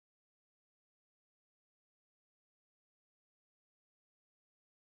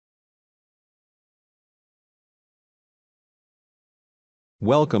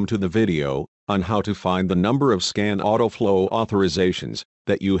Welcome to the video on how to find the number of Scan AutoFlow authorizations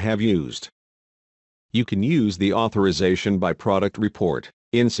that you have used. You can use the authorization by product report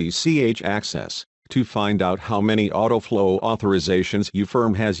in CCH Axcess to find out how many AutoFlow authorizations your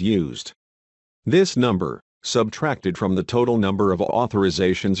firm has used. This number, subtracted from the total number of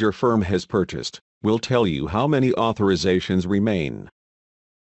authorizations your firm has purchased, will tell you how many authorizations remain.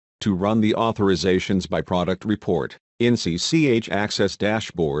 To run the authorizations by product report in CCH Axcess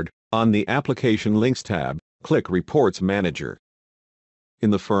dashboard, on the Application Links tab, click Reports Manager.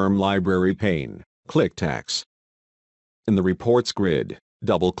 In the Firm Library pane, click Tax. In the Reports grid,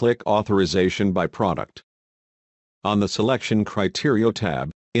 double-click Authorization by Product. On the Selection Criteria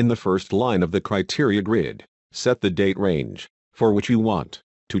tab, in the first line of the criteria grid, set the date range for which you want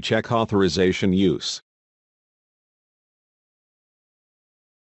to check authorization use.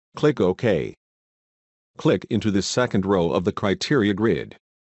 Click OK. Click into the second row of the criteria grid.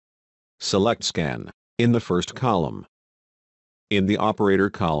 Select Scan in the first column. In the Operator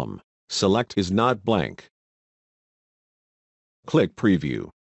column, select is not blank. Click Preview.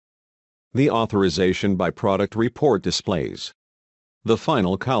 The authorization by product report displays. The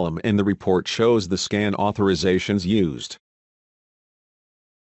final column in the report shows the Scan authorizations used.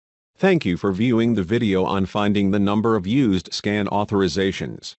 Thank you for viewing the video on finding the number of used Scan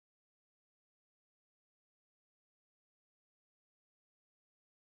authorizations.